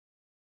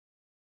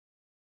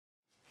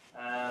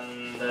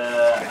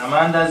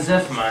Amanda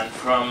Zeffman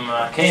from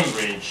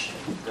Cambridge,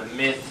 the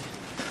myth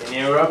in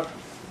Europe,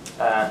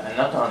 and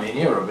not only in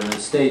Europe, in the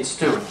States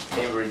too.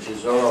 Cambridge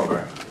is all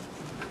over.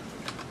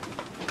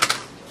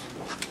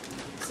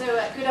 So,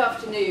 good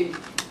afternoon,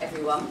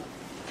 everyone.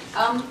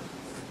 I'm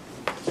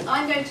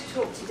going to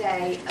talk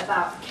today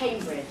about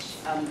Cambridge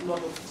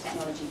model for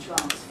technology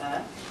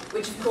transfer,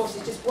 which of course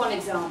is just one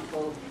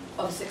example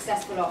of a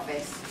successful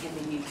office in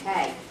the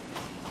UK.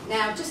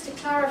 Now, just to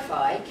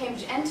clarify,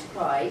 Cambridge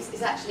Enterprise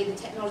is actually the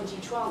technology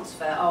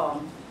transfer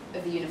arm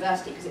of the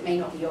university, because it may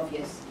not be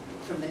obvious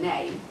from the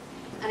name,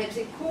 and it was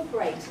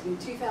incorporated in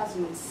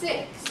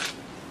 2006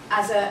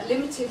 as a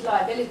limited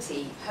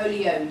liability,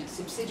 wholly owned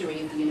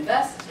subsidiary of the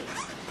university.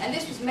 And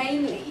this was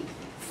mainly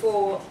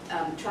for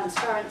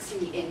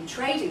transparency in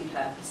trading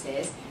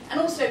purposes,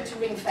 and also to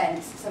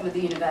ring-fence some of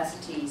the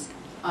university's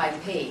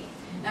IP.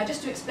 Now,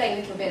 just to explain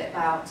a little bit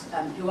about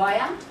who I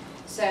am.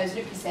 So, as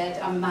Luca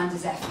said, I'm Amanda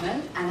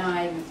Zeffman, and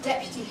I'm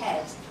Deputy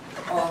Head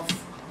of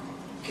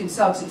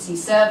Consultancy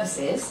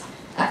Services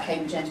at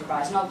Cambridge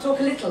Enterprise. And I'll talk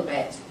a little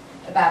bit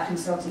about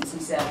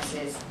consultancy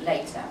services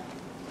later.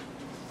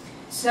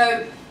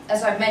 So,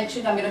 as I've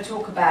mentioned, I'm going to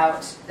talk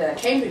about the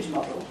Cambridge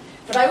model,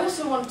 but I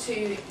also want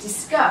to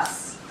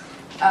discuss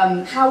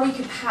how we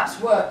could perhaps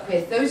work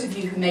with those of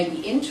you who may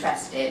be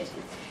interested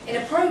in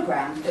a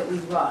programme that we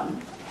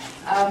run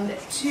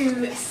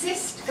to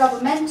assist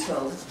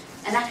governmental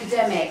and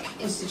academic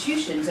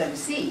institutions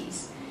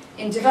overseas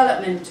in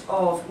development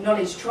of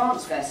knowledge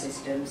transfer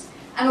systems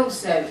and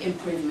also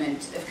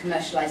improvement of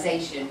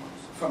commercialisation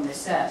from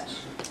research.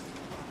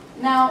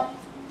 Now,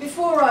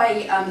 before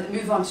I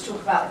move on to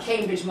talk about the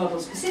Cambridge model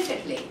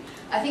specifically,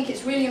 I think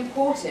it's really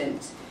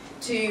important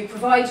to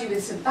provide you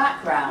with some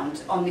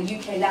background on the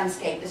UK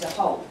landscape as a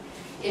whole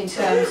in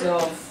terms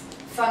of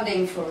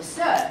funding for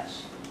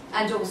research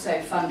and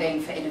also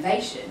funding for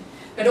innovation,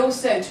 but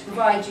also to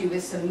provide you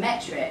with some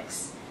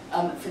metrics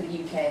for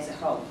the UK as a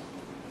whole.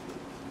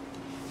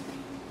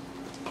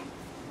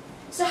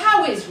 So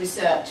how is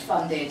research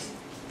funded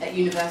at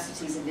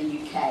universities in the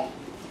UK?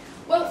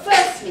 Well,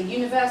 firstly,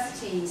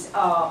 universities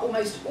are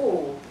almost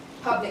all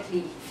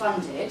publicly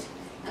funded,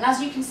 and as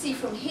you can see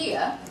from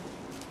here,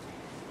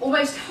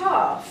 almost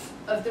half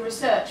of the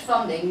research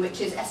funding,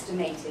 which is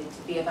estimated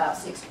to be about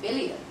 6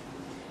 billion,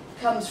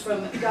 comes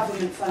from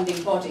government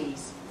funding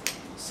bodies.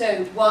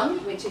 So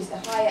one, which is the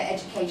Higher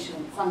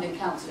Education Funding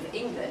Council of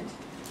England,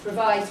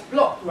 provides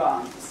block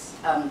grants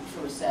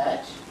for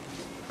research,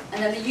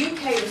 and then the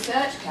UK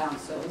research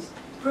councils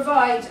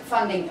provide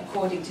funding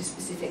according to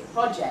specific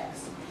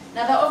projects.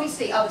 Now, there are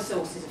obviously other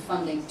sources of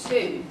funding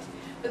too,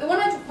 but the one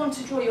I want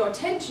to draw your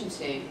attention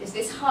to is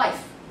this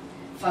HIFE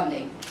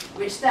funding,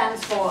 which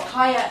stands for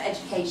Higher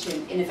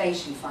Education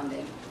Innovation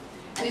Funding,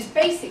 and is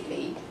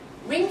basically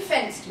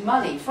ring-fenced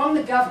money from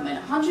the government,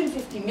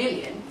 150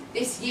 million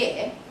this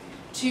year,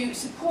 to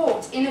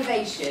support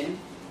innovation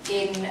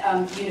in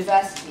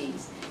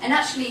universities. And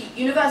actually,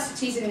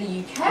 universities in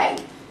the UK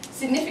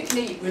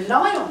significantly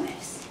rely on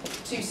this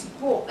to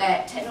support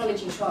their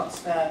technology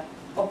transfer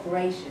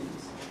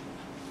operations.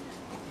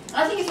 And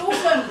I think it's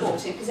also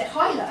important because it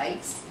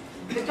highlights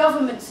the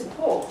government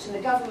support and the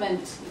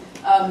government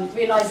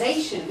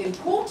realisation of the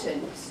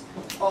importance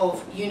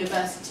of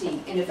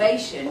university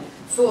innovation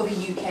for the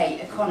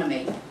UK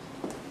economy.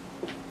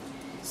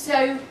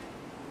 So,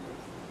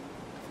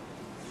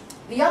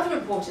 the other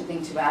important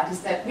thing to add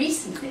is that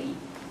recently,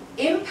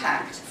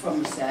 impact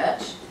from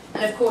research,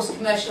 and of course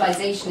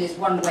commercialisation is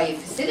one way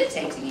of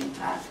facilitating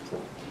impact,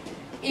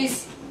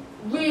 is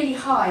really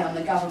high on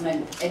the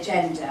government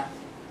agenda.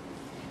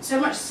 So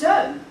much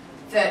so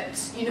that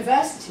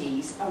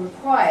universities are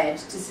required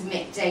to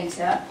submit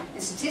data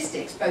and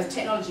statistics, both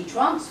technology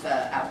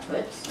transfer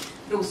outputs,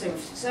 but also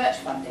research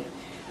funding,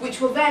 which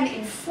will then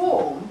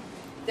inform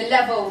the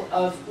level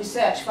of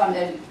research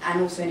funding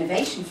and also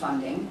innovation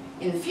funding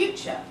in the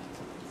future.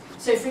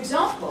 So, for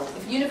example,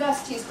 if a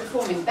university is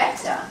performing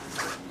better,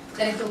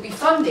 then it will be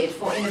funded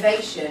for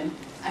innovation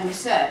and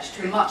research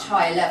to a much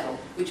higher level,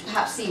 which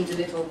perhaps seems a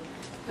little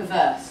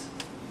perverse.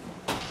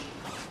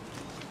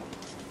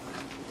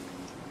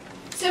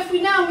 So if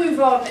we now move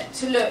on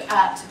to look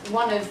at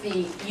one of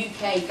the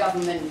UK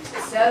government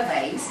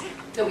surveys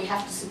that we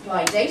have to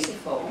supply data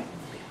for,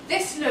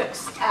 this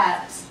looks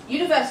at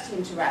university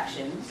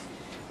interactions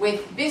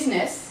with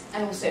business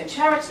and also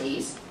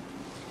charities,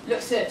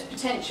 looks at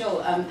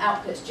potential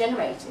outputs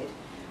generated,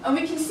 and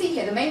we can see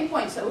here the main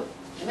points I want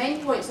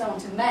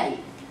to make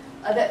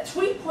are that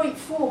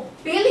 £3.4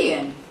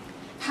 billion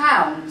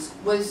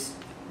was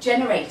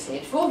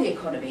generated for the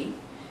economy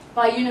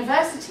by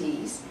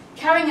universities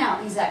carrying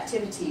out these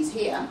activities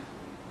here,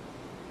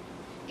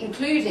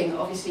 including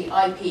obviously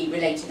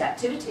IP-related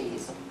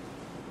activities.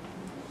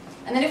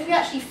 And then if we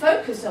actually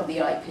focus on the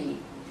IP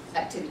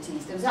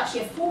activities, there was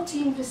actually a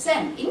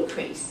 14%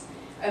 increase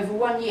over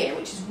 1 year,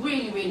 which is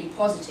really, really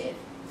positive.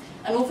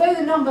 And although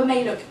the number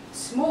may look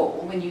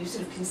small when you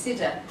sort of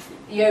consider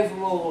the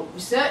overall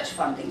research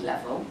funding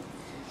level,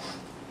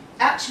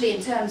 actually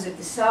in terms of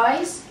the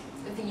size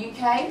of the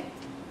UK,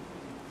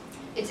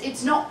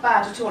 it's not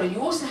bad at all. And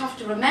you also have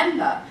to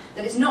remember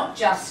that it's not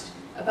just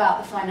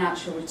about the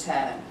financial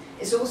return.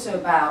 It's also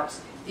about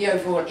the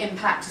overall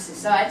impact to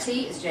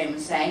society, as Jane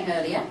was saying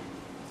earlier.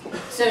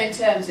 So in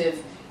terms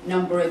of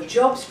number of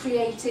jobs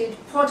created,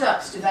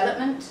 products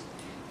development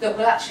that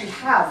will actually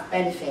have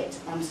benefit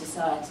on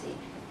society.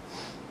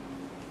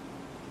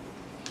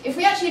 If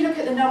we actually look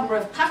at the number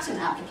of patent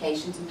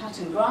applications and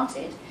patent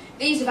granted,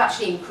 these have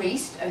actually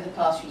increased over the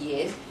past few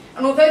years.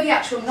 And although the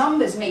actual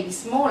numbers may be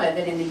smaller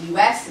than in the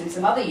US and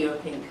some other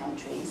European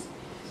countries,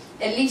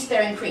 at least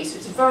they're increased. So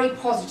it's a very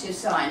positive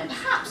sign, and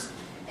perhaps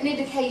an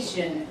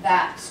indication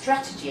that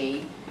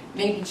strategy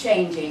may be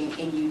changing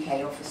in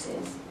UK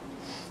offices.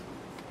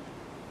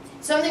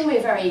 Something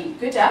we're very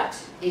good at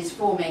is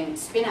forming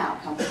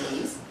spin-out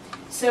companies.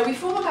 So we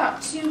form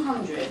about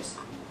 200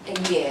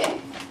 a year,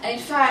 and in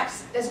fact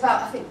there's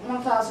about, I think,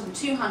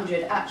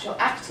 1,200 actual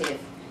active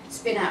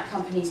spin-out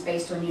companies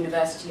based on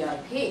university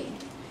IP,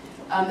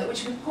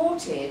 which are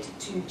reported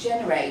to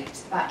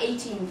generate about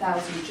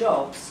 18,000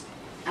 jobs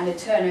and a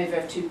turnover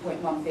of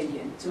 2.1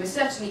 billion. So we're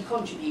certainly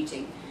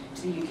contributing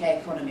to the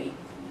UK economy.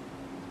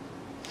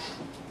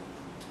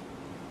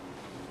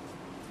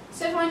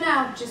 So if I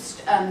now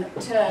just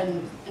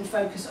turn and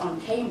focus on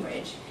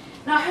Cambridge.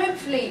 Now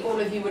hopefully all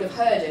of you would have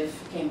heard of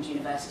Cambridge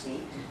University,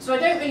 so I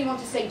don't really want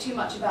to say too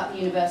much about the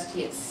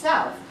university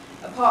itself,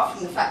 apart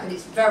from the fact that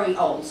it's very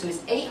old, so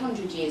it's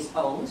 800 years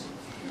old.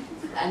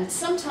 And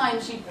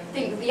sometimes you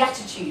think that the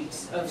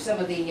attitudes of some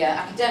of the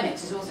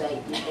academics is also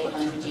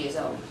 800 years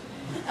old.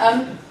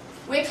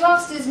 We're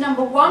classed as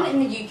 #1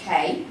 in the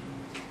UK,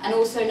 and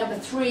also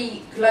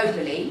 #3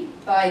 globally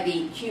by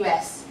the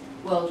QS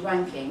World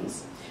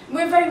Rankings. And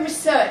we're a very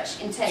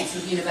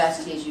research-intensive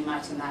university, as you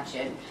might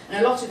imagine,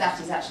 and a lot of that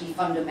is actually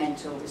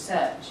fundamental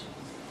research.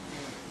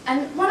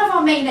 And one of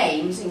our main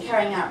aims in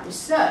carrying out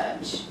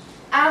research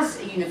as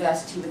a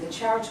university with a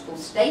charitable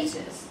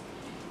status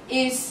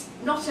is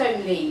not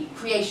only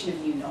creation of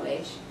new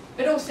knowledge,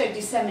 but also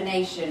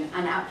dissemination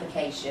and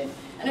application.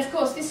 And of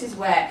course, this is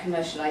where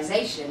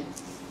commercialisation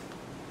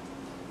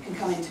can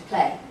come into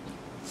play.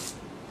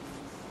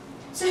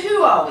 So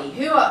who are we?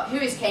 Who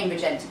is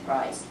Cambridge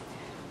Enterprise?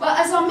 Well,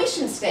 as our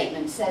mission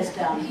statement says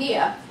down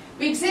here,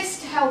 we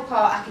exist to help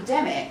our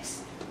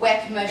academics, where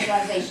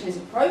commercialisation is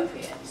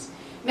appropriate,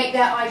 make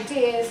their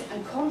ideas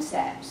and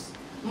concepts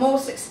more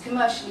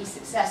commercially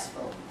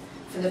successful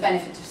for the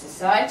benefit of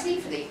society,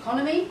 for the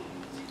economy,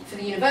 for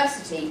the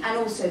university, and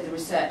also the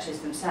researchers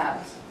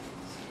themselves.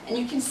 And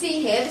you can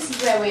see here, this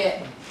is where we're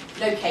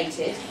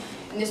located,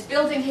 in this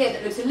building here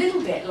that looks a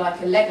little bit like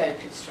a Lego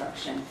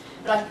construction,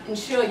 but I can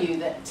assure you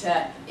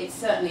that it's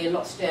certainly a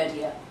lot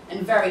sturdier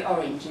and very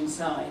orange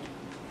inside.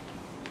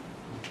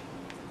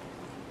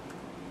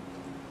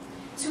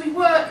 So we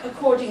work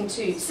according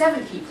to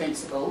 7 key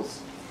principles.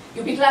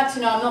 You'll be glad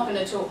to know I'm not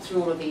going to talk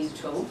through all of these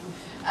at all.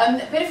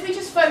 But if we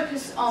just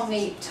focus on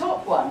the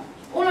top one,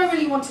 all I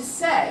really want to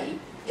say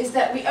is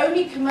that we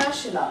only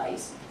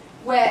commercialise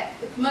where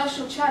the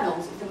commercial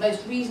channels are the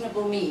most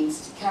reasonable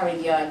means to carry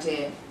the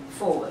idea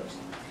forward.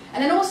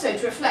 And then also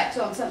to reflect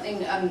on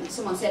something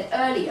someone said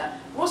earlier,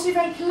 we're also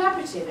very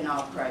collaborative in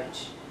our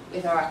approach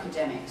with our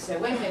academics. So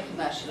when we're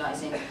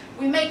commercialising,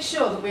 we make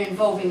sure that we're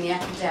involving the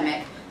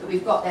academic, that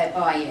we've got their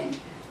buy-in,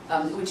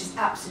 which is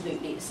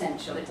absolutely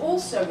essential. It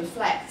also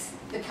reflects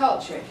the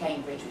culture at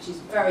Cambridge, which is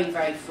very,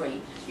 very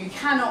free. You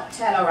cannot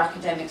tell our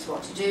academics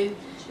what to do,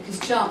 because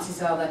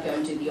chances are they're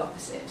going to do the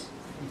opposite.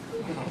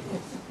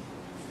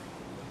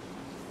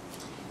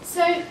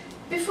 So,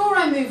 before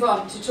I move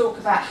on to talk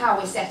about how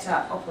we're set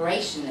up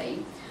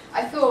operationally,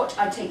 I thought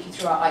I'd take you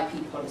through our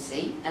IP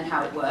policy and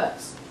how it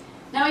works.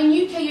 Now, in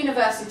UK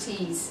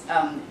universities,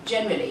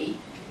 generally,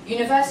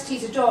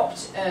 universities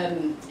adopt a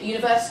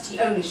university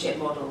ownership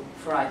model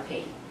for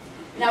IP.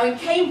 Now, in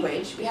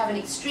Cambridge, we have an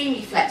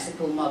extremely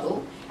flexible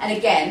model, and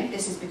again,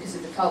 this is because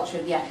of the culture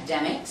of the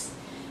academics.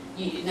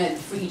 You know, the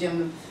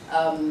freedom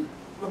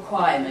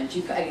requirement,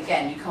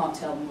 again, you can't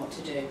tell them what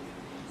to do.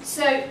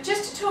 So,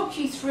 just to talk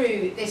you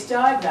through this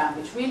diagram,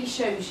 which really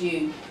shows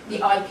you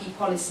the IP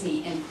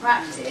policy in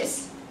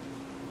practice,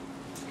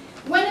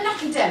 when an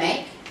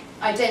academic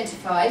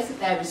identifies that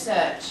their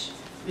research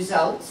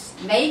results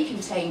may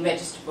contain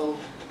registrable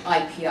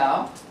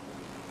IPR,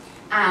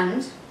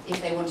 and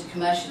if they want to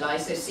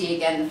commercialise, so see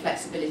again the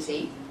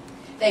flexibility,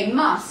 they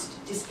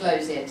must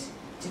disclose it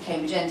to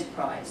Cambridge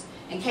Enterprise.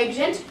 And Cambridge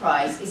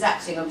Enterprise is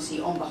acting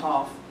obviously on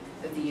behalf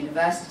of the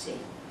university.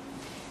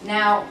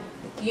 Now,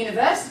 the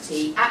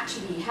university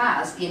actually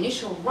has the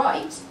initial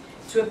right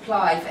to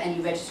apply for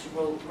any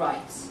registrable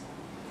rights,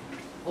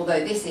 although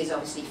this is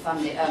obviously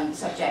funded,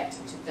 subject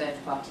to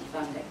third-party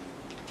funding.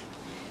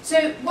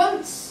 So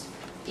once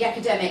the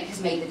academic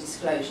has made the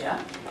disclosure,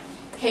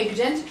 Cambridge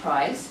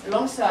Enterprise,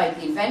 alongside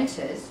the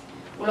inventors,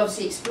 will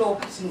obviously explore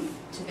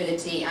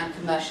patentability and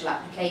commercial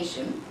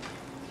application,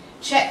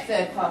 check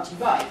third-party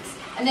rights,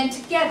 and then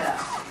together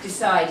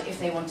decide if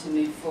they want to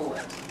move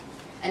forward.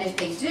 And if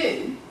they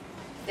do,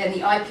 then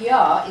the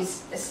IPR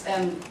is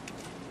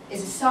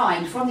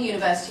assigned from the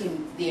university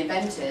and the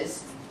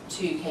inventors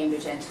to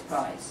Cambridge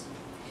Enterprise.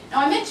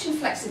 Now I mentioned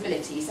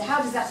flexibility, so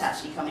how does that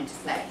actually come into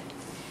play?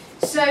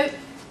 So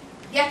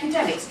the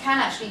academics can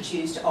actually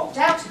choose to opt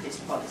out of this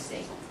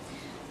policy.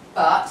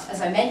 But,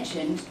 as I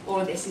mentioned, all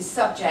of this is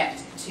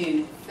subject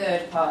to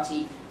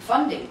third-party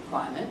funding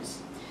requirements.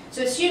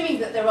 So assuming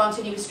that there aren't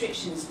any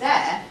restrictions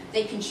there,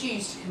 they can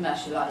choose to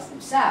commercialise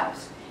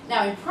themselves.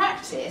 Now in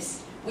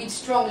practice, we'd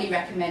strongly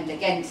recommend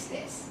against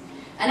this.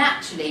 And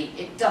actually,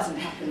 it doesn't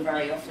happen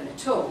very often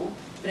at all,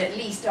 but at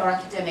least our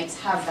academics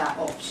have that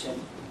option.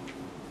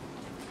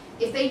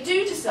 If they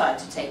do decide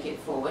to take it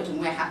forward, and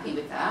we're happy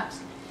with that,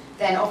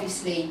 then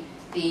obviously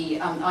the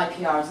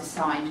IPR is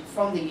assigned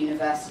from the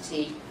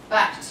university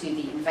back to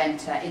the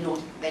inventor in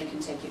order that they can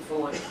take it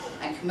forward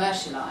and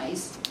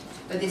commercialise.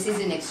 But this is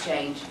in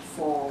exchange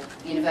for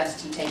the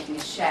university taking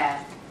a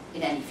share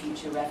in any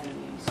future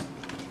revenues.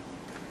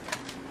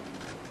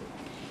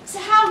 So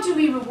how do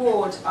we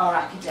reward our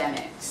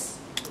academics?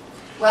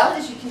 Well,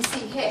 as you can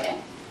see here,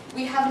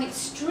 we have an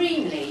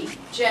extremely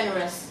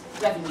generous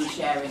revenue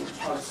sharing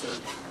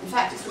policy. In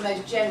fact, it's the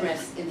most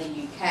generous in the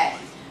UK.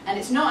 And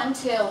it's not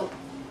until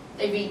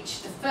they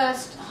reach the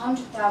first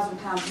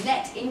 £100,000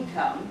 net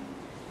income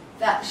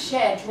that the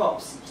share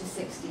drops to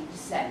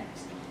 60%.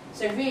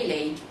 So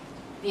really,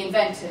 the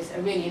inventors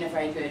are really in a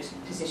very good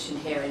position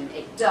here, and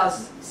it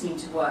does seem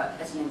to work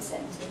as an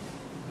incentive.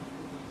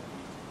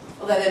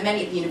 Although there are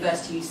many at the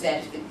university who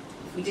said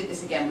if we did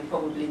this again, we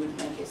probably wouldn't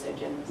make it so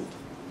generous.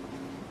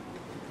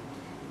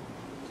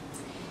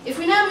 If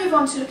we now move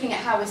on to looking at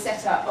how we're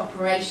set up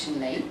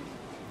operationally,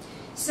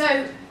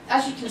 so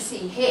as you can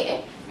see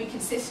here, we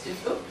consist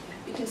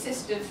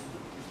of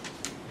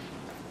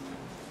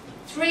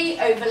 3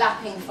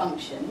 overlapping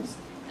functions.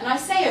 And I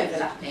say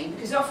overlapping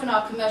because often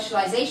our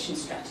commercialisation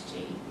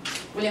strategy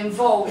will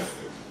involve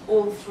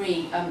all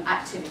 3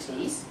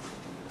 activities.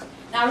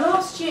 Now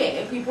last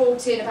year we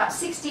brought in about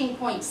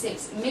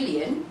 16.6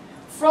 million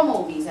from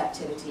all these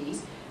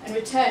activities and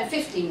returned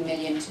 15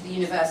 million to the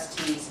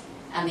universities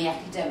and the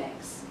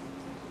academics.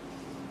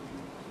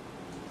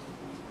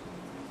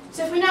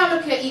 So if we now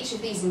look at each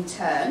of these in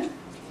turn,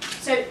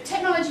 so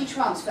technology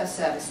transfer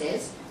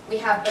services, we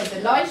have both a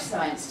life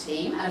science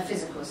team and a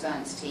physical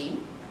science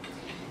team,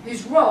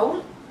 whose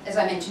role, as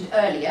I mentioned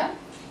earlier,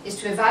 is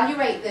to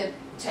evaluate the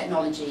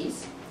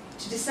technologies,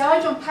 to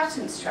decide on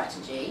patent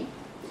strategy,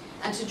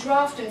 and to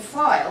draft and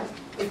file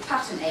with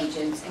patent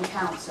agents and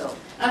counsel.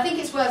 And I think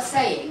it's worth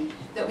saying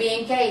that we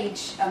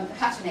engage the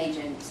patent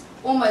agents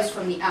almost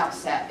from the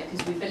outset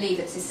because we believe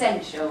it's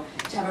essential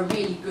to have a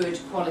really good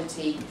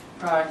quality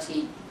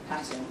priority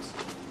patent.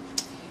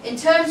 In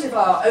terms of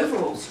our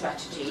overall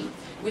strategy,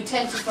 we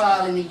tend to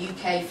file in the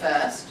UK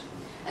first,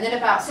 and then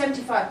about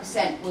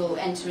 75% will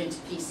enter into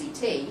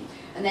PCT,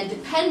 and then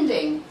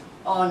depending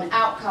on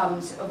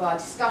outcomes of our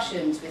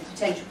discussions with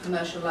potential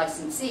commercial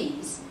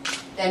licensees,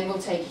 then we'll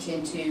take it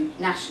into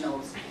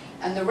nationals.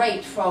 And the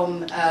rate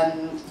from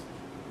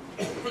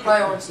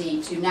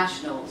priority to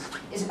nationals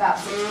is about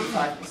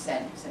 65%,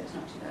 so it's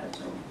not too bad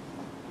at all.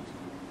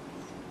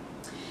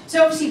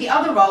 So obviously the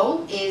other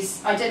role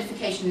is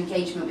identification and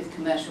engagement with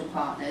commercial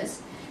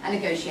partners and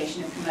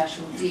negotiation of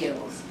commercial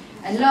deals.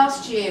 And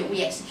last year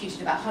we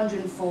executed about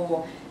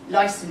 104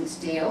 license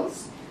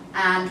deals,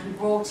 and we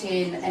brought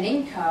in an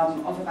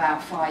income of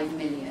about 5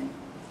 million.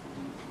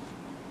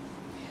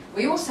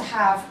 We also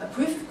have a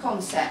proof of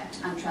concept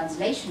and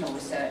translational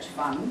research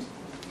fund,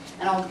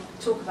 and I'll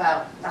talk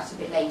about that a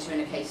bit later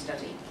in a case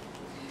study.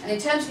 And in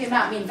terms of the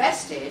amount we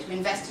invested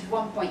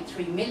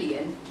 1.3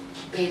 million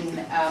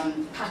in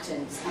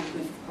patents and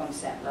proof of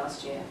concept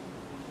last year.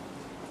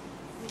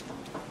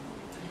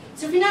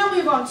 So if we now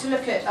move on to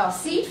look at our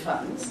seed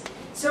funds,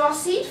 so our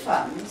seed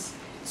funds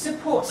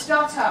support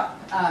start-up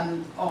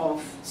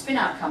of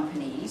spin-out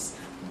companies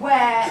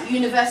where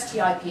university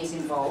IP is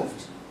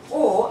involved,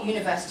 or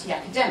university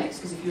academics,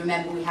 because if you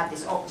remember we have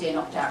this opt-in,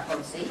 opt-out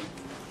policy.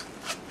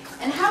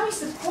 And how we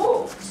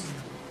support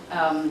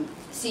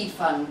seed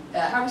fund,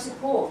 how we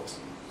support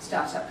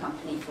start-up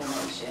company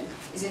formation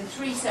is in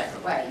 3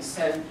 separate ways.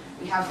 So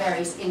we have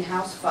various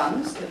in-house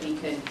funds that we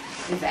can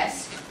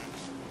invest.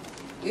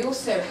 We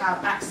also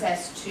have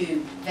access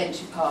to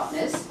venture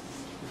partners.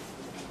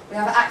 We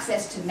have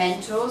access to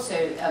mentors, so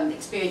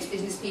experienced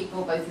business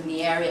people both in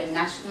the area and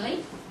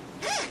nationally.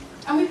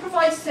 And we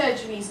provide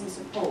surgeries and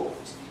support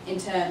in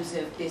terms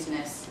of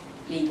business,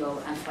 legal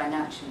and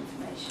financial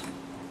information.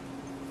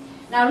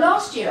 Now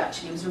last year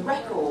actually was a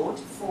record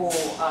for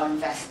our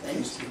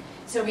investment.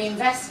 So we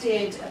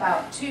invested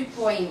about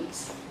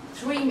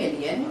 2.3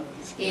 million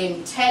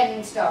in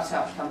 10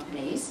 startup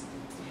companies.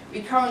 We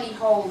currently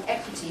hold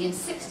equity in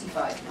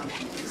 65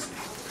 companies.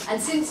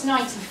 And since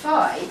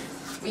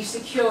 '95, we've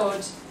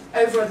secured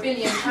over £1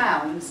 billion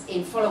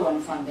in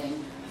follow-on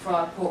funding for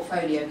our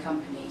portfolio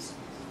companies.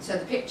 So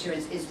the picture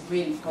is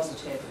really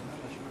positive.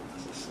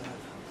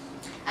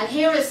 And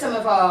here are some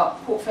of our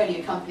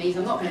portfolio companies.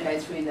 I'm not going to go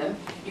through them.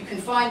 You can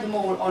find them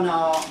all on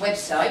our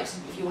website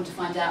if you want to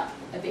find out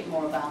a bit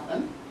more about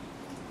them.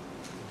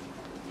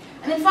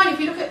 And then finally, if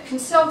we look at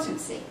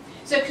consultancy.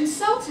 So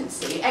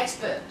consultancy,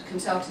 expert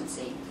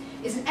consultancy,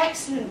 is an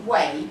excellent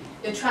way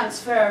of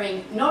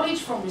transferring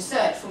knowledge from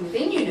research from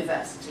within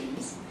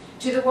universities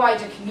to the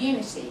wider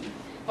community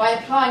by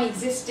applying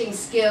existing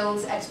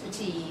skills,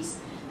 expertise,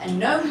 and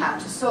know-how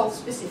to solve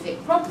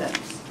specific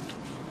problems.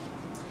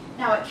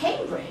 Now at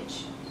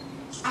Cambridge,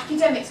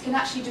 academics can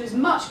actually do as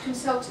much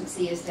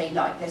consultancy as they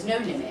like. There's no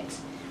limit,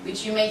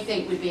 which you may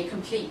think would be a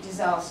complete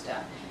disaster.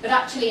 But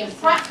actually in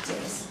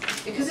practice,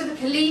 because of the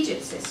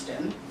collegiate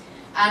system,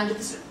 and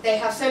they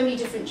have so many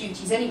different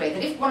duties anyway,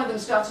 that if one of them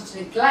started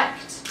to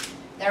neglect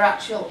their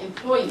actual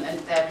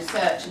employment, their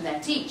research and their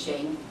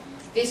teaching,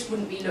 this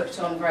wouldn't be looked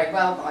on very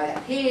well by their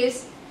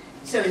peers.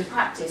 So in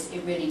practice,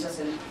 it really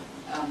doesn't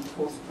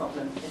cause a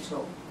problem at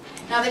all.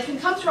 Now they can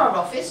come to our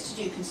office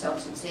to do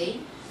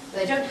consultancy.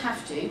 They don't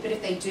have to, but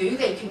if they do,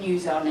 they can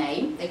use our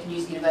name. They can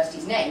use the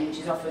university's name, which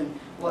is often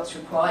what's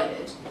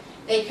required.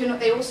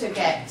 They also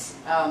get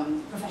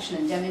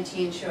professional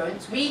indemnity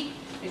insurance. We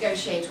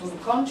negotiate all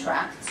the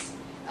contracts,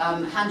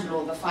 handle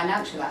all the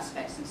financial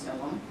aspects and so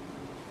on.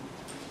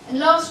 And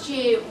last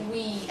year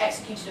we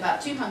executed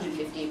about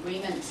 250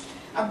 agreements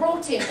and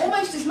brought in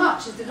almost as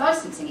much as the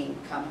licensing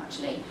income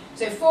actually.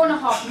 So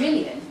 4.5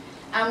 million,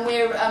 and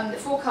we're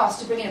forecast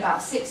to bring in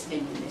about 6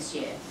 million this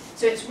year.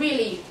 So it's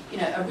really,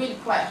 a really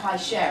quite high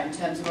share in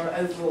terms of our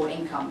overall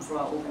income for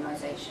our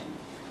organisation.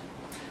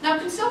 Now,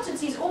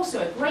 consultancy is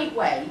also a great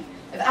way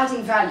of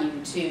adding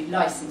value to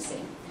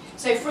licensing.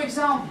 So, for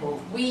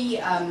example, we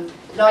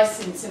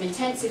license some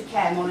intensive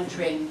care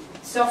monitoring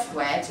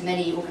software to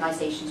many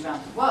organisations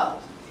around the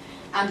world.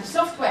 And the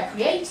software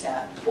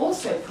creator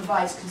also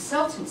provides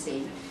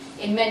consultancy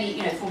in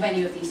for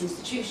many of these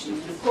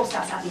institutions. And of course,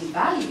 that's adding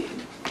value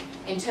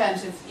in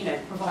terms of,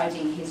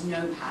 providing his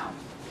know-how.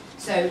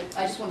 So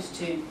I just wanted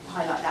to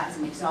highlight that as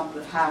an example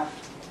of how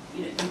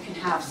you can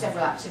have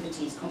several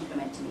activities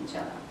complementing each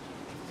other.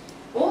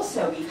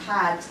 Also, we've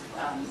had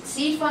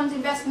seed fund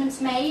investments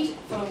made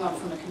following on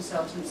from a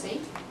consultancy.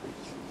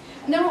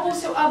 And there are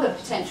also other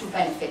potential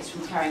benefits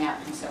from carrying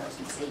out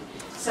consultancy,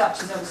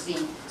 such as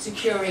obviously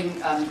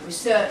securing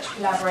research,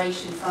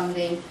 collaboration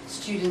funding,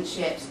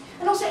 studentships,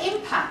 and also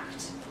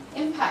impact.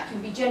 Impact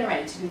can be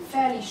generated in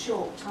fairly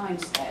short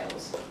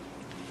timescales.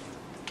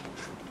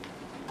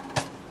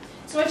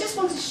 So I just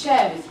want to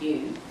share with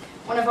you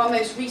one of our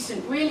most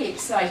recent really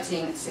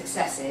exciting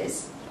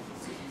successes.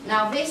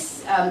 Now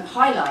this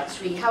highlights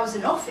really how as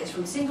an office,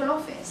 from a single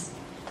office,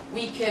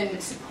 we can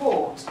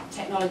support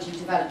technology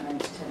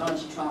development,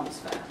 technology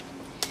transfer.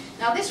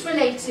 Now this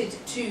related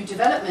to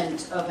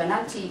development of an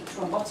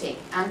anti-thrombotic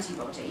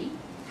antibody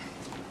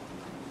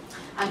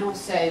and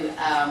also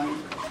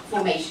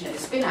formation of a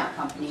spin-out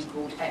company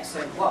called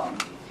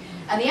Exo-1.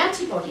 And the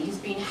antibody has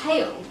been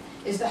hailed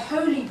as the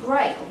holy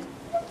grail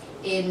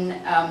in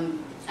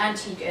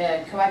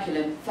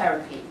anticoagulant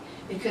therapy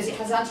because it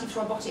has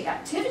antithrombotic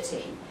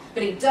activity,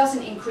 but it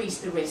doesn't increase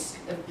the risk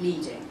of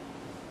bleeding.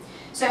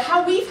 So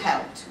how we've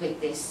helped with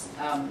this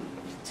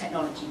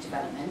technology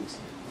development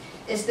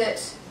is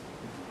that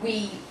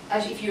we,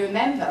 as if you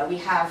remember, we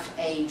have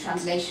a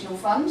translational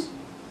fund.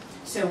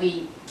 So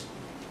we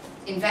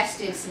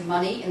invested some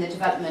money in the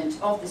development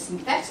of the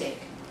synthetic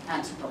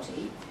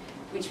antibody,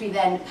 which we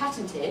then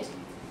patented,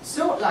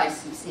 sought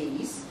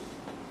licensees,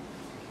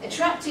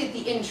 attracted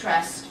the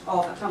interest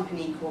of a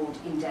company called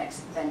Index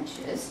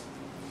Ventures,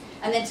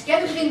 and then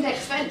together with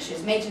Index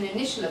Ventures made an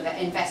initial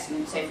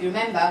investment. So if you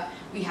remember,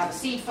 we have a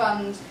seed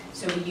fund,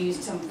 so we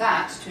used some of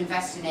that to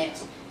invest in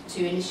it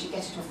to initially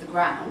get it off the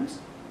ground.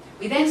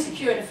 We then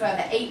secured a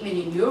further 8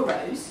 million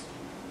euros.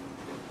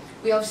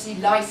 We obviously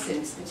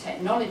licensed the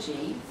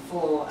technology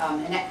for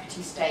an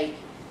equity stake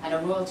and a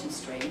royalty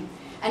stream.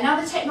 And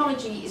now the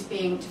technology is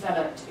being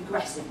developed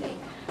aggressively.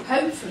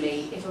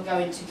 Hopefully, it'll go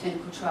into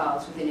clinical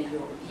trials within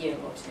a year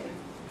or two.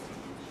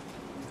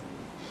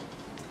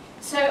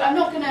 So I'm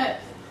not going to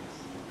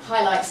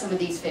highlight some of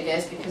these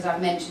figures because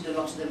I've mentioned a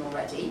lot of them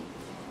already.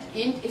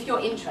 If you're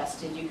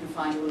interested, you can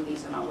find all of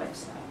these on our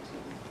website.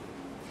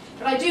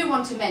 But I do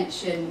want to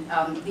mention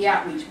the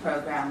outreach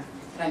programme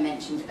that I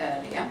mentioned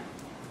earlier.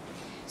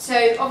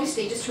 So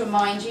obviously, just to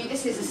remind you,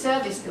 this is a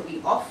service that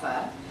we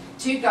offer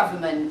to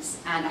governments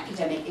and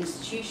academic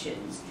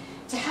institutions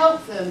to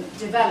help them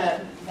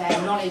develop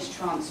their knowledge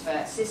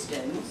transfer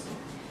systems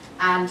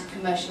and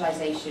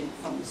commercialisation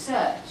from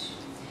research.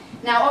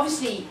 Now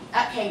obviously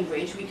at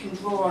Cambridge we can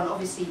draw on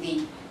obviously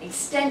the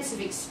extensive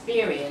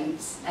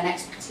experience and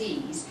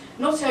expertise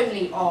not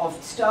only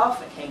of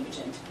staff at Cambridge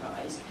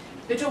Enterprise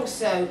but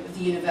also of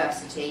the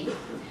university,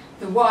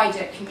 the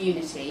wider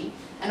community,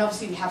 and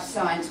obviously we have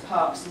science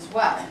parks as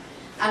well.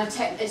 And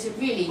it's a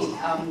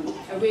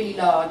really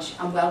large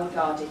and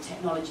well-regarded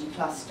technology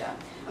cluster.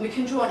 And we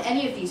can draw on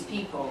any of these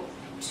people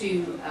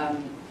to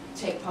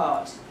take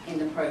part in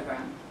the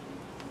programme.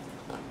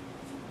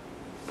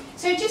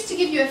 So just to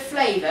give you a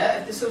flavour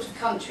of the sort of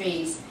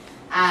countries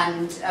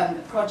and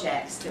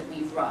projects that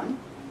we've run.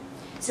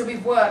 So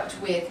we've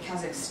worked with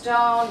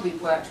Kazakhstan,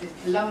 we've worked with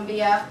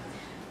Colombia,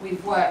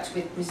 we've worked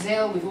with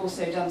Brazil, we've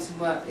also done some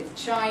work with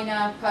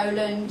China,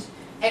 Poland,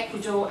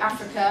 Ecuador,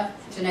 Africa,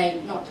 to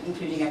name, not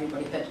including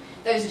everybody, but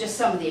those are just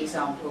some of the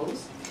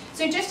examples.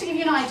 So just to give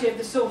you an idea of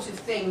the sort of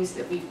things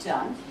that we've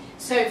done.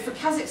 So for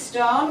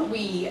Kazakhstan,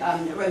 we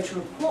wrote a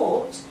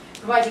report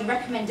providing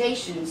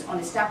recommendations on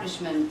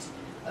establishment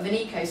of an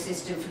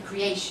ecosystem for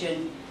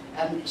creation,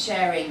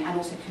 sharing and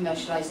also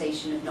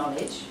commercialisation of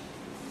knowledge.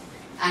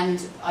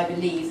 And I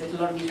believe that a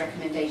lot of these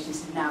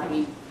recommendations have now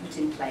been put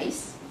in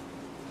place.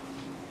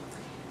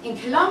 In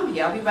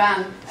Colombia, we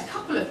ran a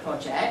couple of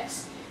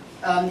projects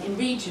in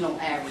regional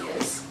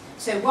areas.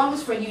 So one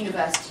was for a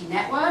university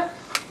network,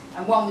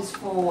 and one was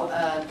for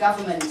a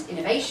government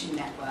innovation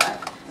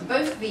network. And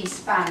both of these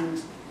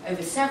spanned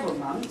over several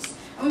months.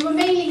 And we were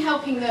mainly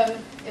helping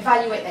them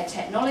evaluate their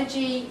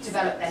technology,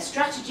 develop their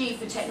strategy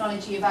for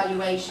technology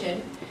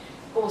evaluation,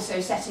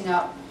 also setting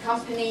up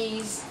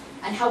companies,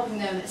 and helping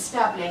them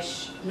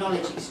establish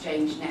knowledge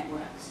exchange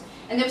networks.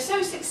 And they were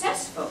so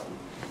successful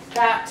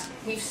that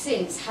we've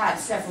since had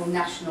several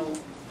national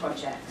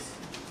projects.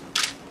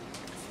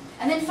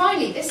 And then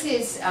finally, this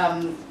is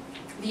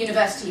the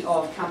University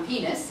of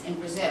Campinas in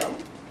Brazil.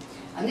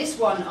 And this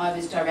one I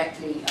was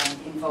directly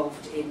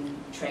involved in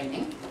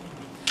training.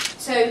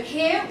 So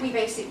here we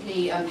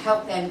basically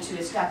helped them to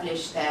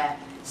establish their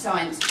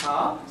science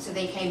park. So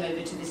they came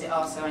over to visit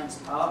our science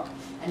park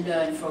and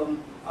learn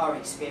from our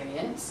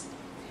experience.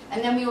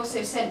 And then we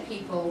also sent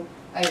people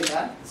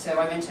over, so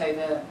I went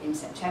over in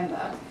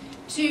September,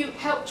 to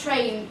help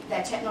train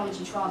their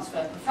technology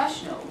transfer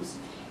professionals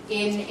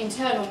in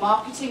internal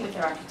marketing with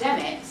their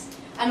academics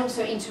and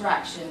also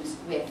interactions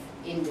with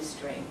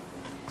industry.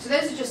 So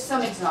those are just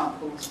some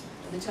examples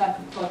of the type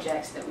of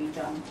projects that we've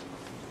done.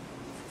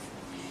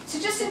 So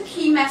just some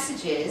key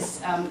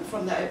messages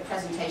from the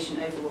presentation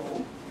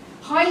overall.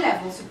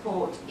 High-level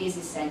support is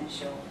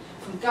essential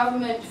from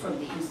government, from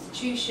the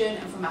institution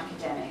and from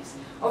academics.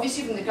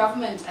 Obviously from the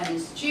government and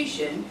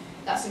institution,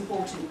 that's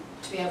important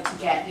to be able to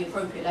get the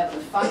appropriate level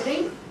of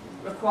funding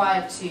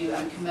required to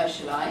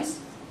commercialise.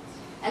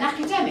 And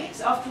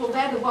academics, after all,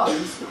 they're the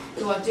ones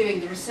who are doing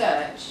the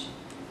research,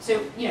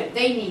 so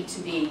they need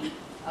to be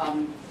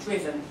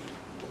driven.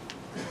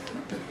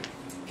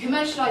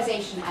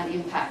 Commercialisation and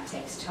impact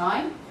takes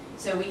time.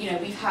 So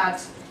we've had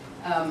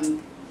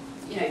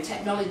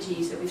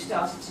technologies that we've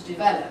started to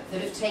develop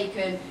that have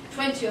taken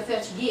 20 or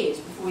 30 years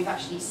before we've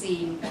actually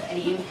seen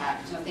any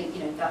impact, and I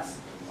think that's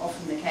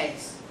often the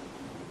case.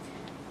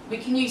 We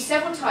can use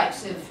several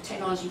types of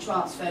technology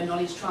transfer,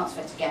 knowledge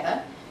transfer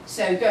together.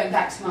 So going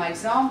back to my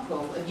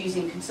example of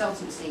using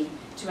consultancy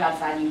to add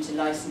value to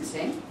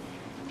licensing.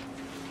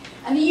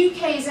 And the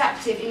UK is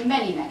active in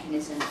many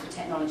mechanisms for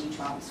technology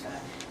transfer.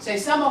 So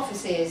some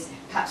offices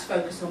perhaps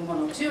focus on one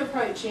or two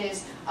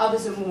approaches,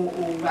 others are more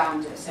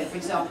all-rounders. So for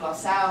example,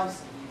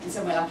 ourselves and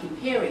somewhere like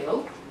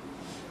Imperial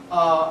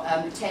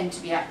tend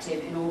to be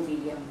active in all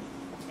the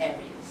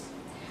areas.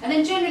 And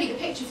then generally the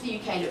picture for the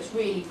UK looks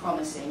really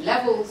promising.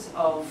 Levels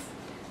of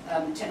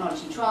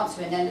technology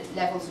transfer and then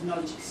levels of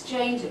knowledge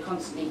exchange are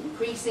constantly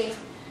increasing.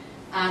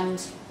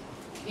 And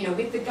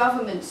with the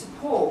government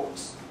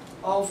support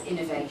of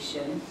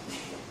innovation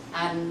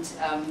and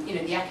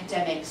the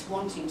academics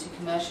wanting to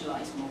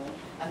commercialise more,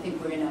 I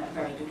think we're in a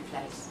very good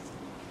place.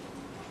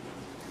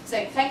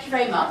 So thank you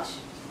very much.